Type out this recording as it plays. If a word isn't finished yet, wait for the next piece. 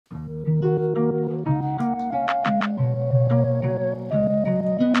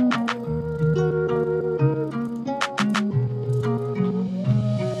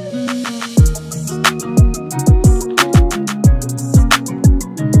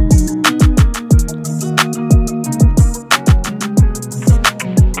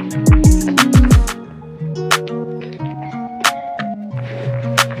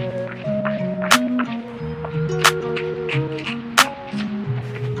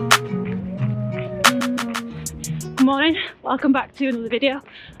Good morning, welcome back to another video,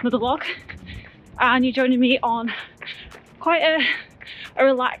 another vlog, and you're joining me on quite a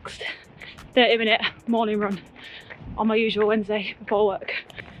relaxed 30-minute morning run on my usual Wednesday before work.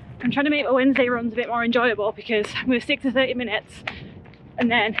 I'm trying to make my Wednesday runs a bit more enjoyable because I'm going to stick to 30 minutes and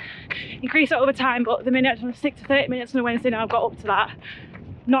then increase it over time, but the minute I'm going to stick to 30 minutes on a Wednesday now I've got up to that.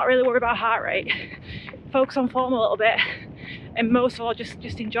 Not really worry about heart rate, focus on form a little bit, and most of all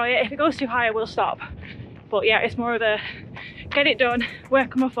just enjoy it. If it goes too high I will stop. But yeah, it's more of a get it done,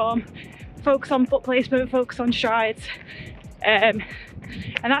 work on my form, focus on foot placement, focus on strides, and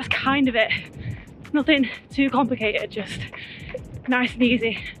that's kind of it. Nothing too complicated, just nice and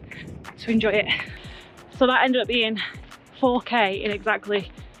easy to enjoy it. So that ended up being 4K in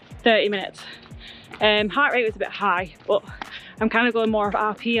exactly 30 minutes. Heart rate was a bit high, but I'm kind of going more of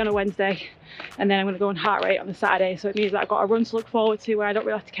RP on a Wednesday, and then I'm going to go on heart rate on the Saturday, so it means that I've got a run to look forward to where I don't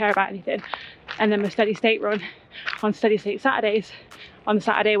really have to care about anything, and then my steady state run on steady state Saturdays on the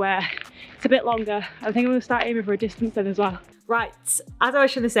Saturday where it's a bit longer. I think I'm going to start aiming for a distance then as well. Right, as I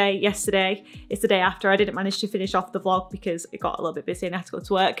was trying to say yesterday, it's the day after. I didn't manage to finish off the vlog because it got a little bit busy and I had to go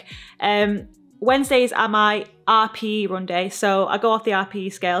to work. Wednesdays are my RP run day, so I go off the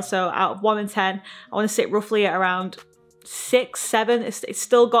RP scale, so out of 1 and 10 I want to sit roughly at around 6, 7. It's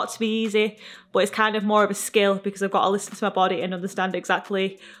still got to be easy, but it's kind of more of a skill because I've got to listen to my body and understand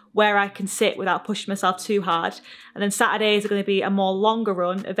exactly where I can sit without pushing myself too hard. And then Saturdays are going to be a more longer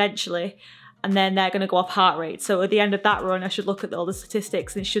run eventually, and then they're going to go off heart rate. So at the end of that run I should look at all the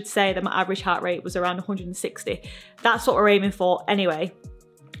statistics and it should say that my average heart rate was around 160. That's what we're aiming for anyway.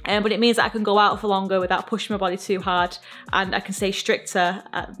 But it means that I can go out for longer without pushing my body too hard, and I can stay stricter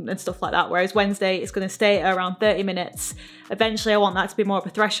and stuff like that. Whereas Wednesday it's going to stay at around 30 minutes. Eventually I want that to be more of a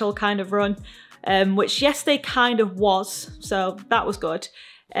threshold kind of run, which yesterday kind of was, so that was good.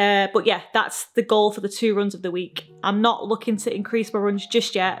 But yeah, that's the goal for the 2 runs of the week. I'm not looking to increase my runs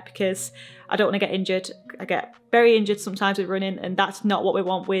just yet because I don't want to get injured. I get very injured sometimes with running, and that's not what we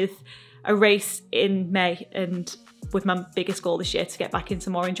want with a race in May, and with my biggest goal this year to get back into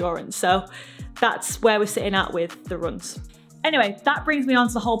more endurance. So that's where we're sitting at with the runs. Anyway, that brings me on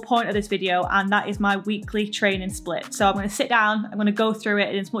to the whole point of this video, and that is my weekly training split. So I'm going to sit down, I'm going to go through it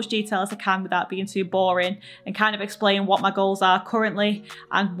in as much detail as I can without being too boring, and kind of explain what my goals are currently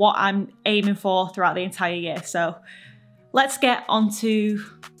and what I'm aiming for throughout the entire year. So let's get onto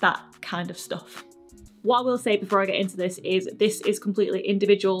that kind of stuff. What I will say before I get into this is completely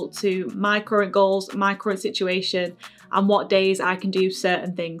individual to my current goals, my current situation, and what days I can do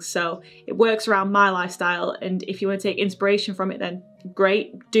certain things. So it works around my lifestyle, and if you want to take inspiration from it, then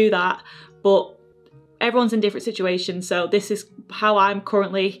great, do that. But everyone's in different situations, so this is how I'm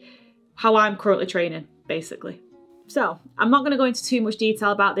currently training, basically. So I'm not going to go into too much detail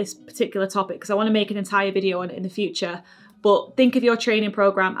about this particular topic because I want to make an entire video on it in the future. But think of your training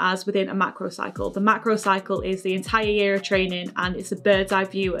program as within a macro cycle. The macro cycle is the entire year of training, and it's a bird's eye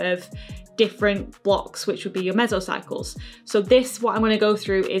view of different blocks, which would be your mesocycles. So this, what I'm going to go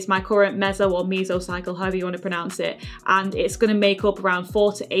through, is my current meso or mesocycle, however you want to pronounce it, and it's going to make up around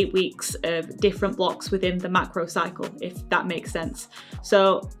 4 to 8 weeks of different blocks within the macro cycle, if that makes sense.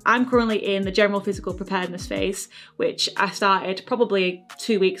 So I'm currently in the general physical preparedness phase, which I started probably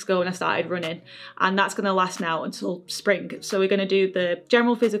 2 weeks ago when I started running, and that's going to last now until spring. So we're going to do the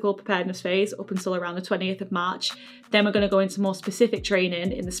general physical preparedness phase up until around the 20th of March. Then we're going to go into more specific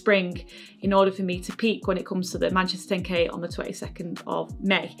training in the spring in order for me to peak when it comes to the Manchester 10K on the 22nd of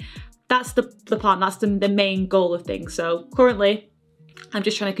May. That's the plan, that's the main goal of things. So currently, I'm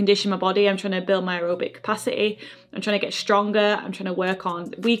just trying to condition my body, I'm trying to build my aerobic capacity, I'm trying to get stronger, I'm trying to work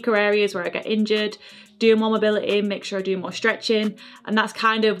on weaker areas where I get injured, do more mobility, make sure I do more stretching, and that's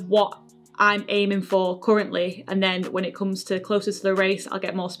kind of what I'm aiming for currently. And then when it comes to closer to the race, I'll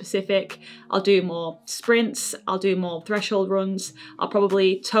get more specific. I'll do more sprints, I'll do more threshold runs, I'll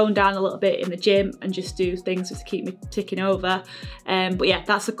probably tone down a little bit in the gym and just do things just to keep me ticking over. But yeah,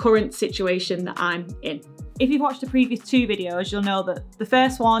 that's the current situation that I'm in. If you've watched the previous 2 videos, you'll know that the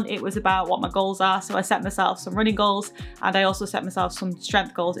first one, it was about what my goals are. So I set myself some running goals, and I also set myself some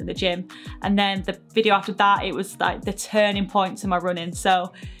strength goals in the gym. And then the video after that, it was like the turning point to my running.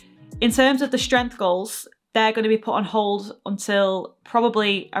 So in terms of the strength goals, they're going to be put on hold until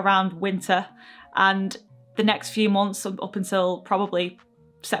probably around winter, and the next few months up until probably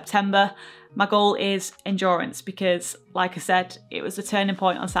September, my goal is endurance, because like I said, it was a turning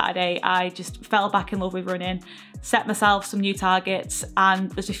point on Saturday. I just fell back in love with running, set myself some new targets, and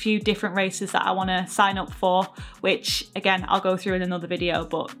there's a few different races that I want to sign up for, which again, I'll go through in another video.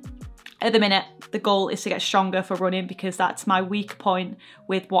 But at the minute, the goal is to get stronger for running because that's my weak point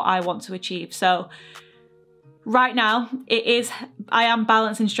with what I want to achieve. So Right now, I am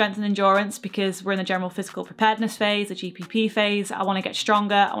balancing strength and endurance because we're in the general physical preparedness phase, the GPP phase. I want to get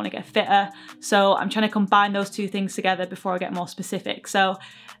stronger, I want to get fitter. So I'm trying to combine those two things together before I get more specific. So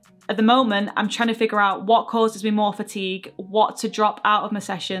at the moment, I'm trying to figure out what causes me more fatigue, what to drop out of my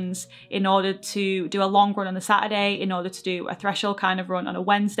sessions in order to do a long run on a Saturday, in order to do a threshold kind of run on a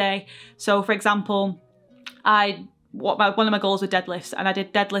Wednesday. So for example, one of my goals were deadlifts, and I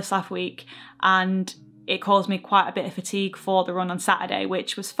did deadlifts last week, and it caused me quite a bit of fatigue for the run on Saturday,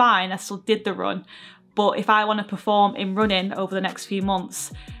 which was fine. I still did the run. But if I want to perform in running over the next few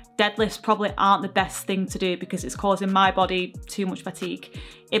months, deadlifts probably aren't the best thing to do because it's causing my body too much fatigue.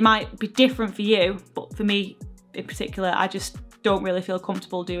 It might be different for you, but for me in particular, I just don't really feel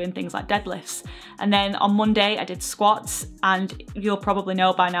comfortable doing things like deadlifts. And then on Monday I did squats, and you'll probably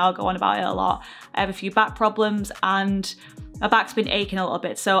know by now, I go on about it a lot. I have a few back problems and my back's been aching a little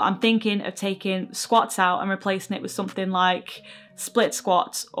bit. So I'm thinking of taking squats out and replacing it with something like split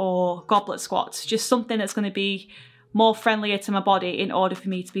squats or goblet squats, just something that's going to be more friendlier to my body in order for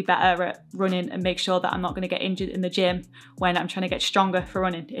me to be better at running and make sure that I'm not going to get injured in the gym when I'm trying to get stronger for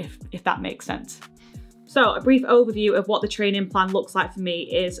running, if that makes sense. So a brief overview of what the training plan looks like for me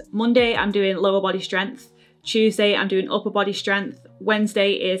is Monday I'm doing lower body strength, Tuesday I'm doing upper body strength,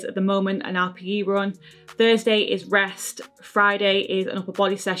 Wednesday is at the moment an RPE run, Thursday is rest, Friday is an upper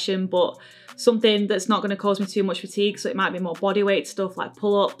body session, but something that's not going to cause me too much fatigue, so it might be more bodyweight stuff like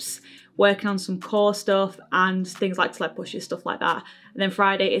pull-ups, working on some core stuff and things like sled pushes, stuff like that. And then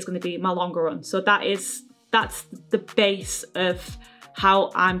Friday is going to be my longer run. So that's the base of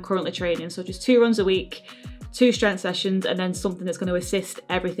how I'm currently training. So just 2 runs a week, 2 strength sessions, and then something that's going to assist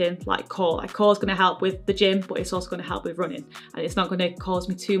everything like core. Like core is going to help with the gym, but it's also going to help with running. And it's not going to cause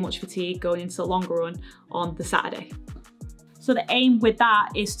me too much fatigue going into the longer run on the Saturday. So the aim with that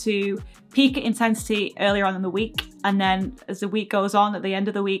is to peak at intensity earlier on in the week, and then as the week goes on, at the end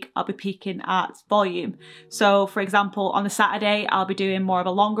of the week, I'll be peaking at volume. So for example, on a Saturday, I'll be doing more of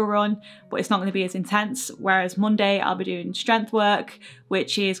a longer run, but it's not going to be as intense. Whereas Monday, I'll be doing strength work,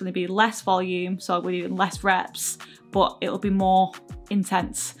 which is going to be less volume. So I'll be doing less reps, but it'll be more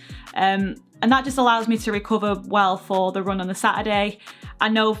intense. And that just allows me to recover well for the run on the Saturday. I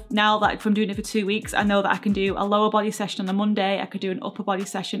know now that from doing it for 2 weeks, I know that I can do a lower body session on the Monday, I could do an upper body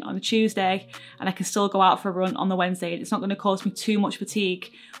session on the Tuesday, and I can still go out for a run on the Wednesday. It's not going to cause me too much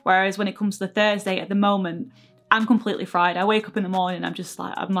fatigue. Whereas when it comes to the Thursday, at the moment, I'm completely fried. I wake up in the morning,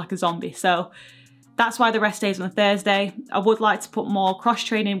 I'm like a zombie. So that's why the rest days on the Thursday. I would like to put more cross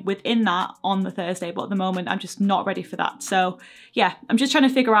training within that on the Thursday, but at the moment I'm just not ready for that. So yeah, I'm just trying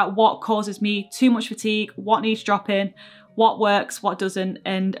to figure out what causes me too much fatigue, what needs dropping, what works, what doesn't,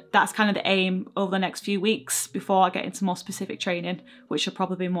 and that's kind of the aim over the next few weeks before I get into more specific training, which will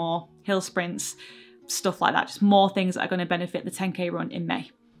probably be more hill sprints, stuff like that, just more things that are going to benefit the 10K run in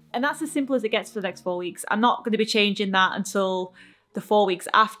May. And that's as simple as it gets for the next 4 weeks. I'm not going to be changing that until the 4 weeks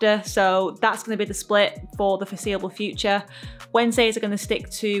after, so that's going to be the split for the foreseeable future. Wednesdays are going to stick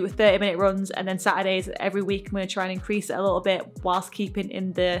to 30-minute runs, and then Saturdays every week I'm going to try and increase it a little bit whilst keeping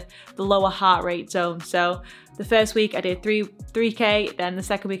in the lower heart rate zone. So the first week I did 3K, then the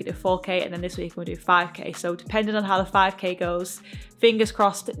second week I did 4K, and then this week I'm going to do 5K. So depending on how the 5K goes, fingers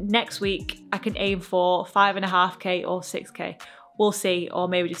crossed next week I can aim for 5.5K or 6K. We'll see, or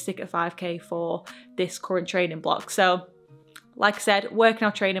maybe just stick at 5K for this current training block. So like I said, working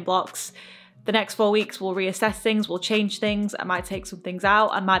our training blocks. The next 4 weeks we'll reassess things, we'll change things. I might take some things out,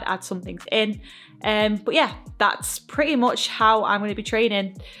 I might add some things in. But yeah, that's pretty much how I'm going to be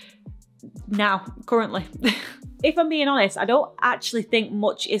training now, currently. If I'm being honest, I don't actually think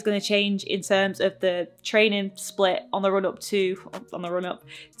much is going to change in terms of the training split on the lead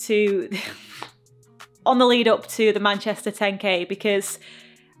up to the Manchester 10K, because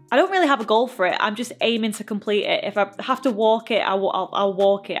I don't really have a goal for it. I'm just aiming to complete it. If I have to walk it, I'll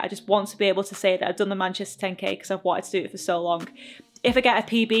walk it. I just want to be able to say that I've done the Manchester 10K because I've wanted to do it for so long. If I get a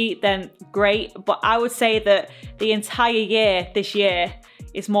PB, then great. But I would say that the entire year, this year,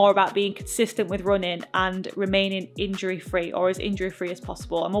 is more about being consistent with running and remaining injury-free, or as injury-free as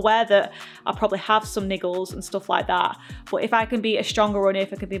possible. I'm aware that I'll probably have some niggles and stuff like that, but if I can be a stronger runner,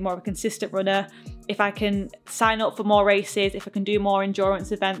 if I can be more of a consistent runner, if I can sign up for more races, if I can do more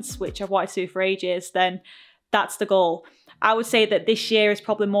endurance events, which I've wanted to do for ages, then that's the goal. I would say that this year is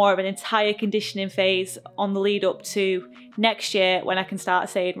probably more of an entire conditioning phase on the lead up to next year, when I can start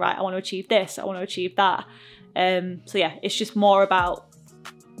saying, right, I want to achieve this, I want to achieve that. So yeah, it's just more about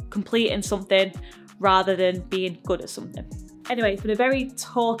completing something rather than being good at something. Anyway, it's been a very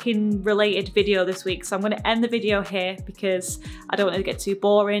talking related video this week, so I'm going to end the video here because I don't want it to get too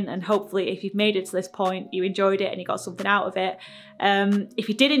boring, and hopefully if you've made it to this point, you enjoyed it and you got something out of it. If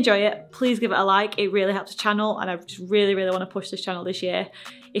you did enjoy it, please give it a like. It really helps the channel, and I just really want to push this channel this year.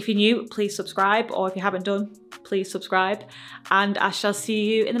 If you're new, please subscribe, or if you haven't done, please subscribe, and I shall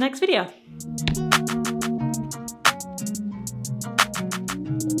see you in the next video.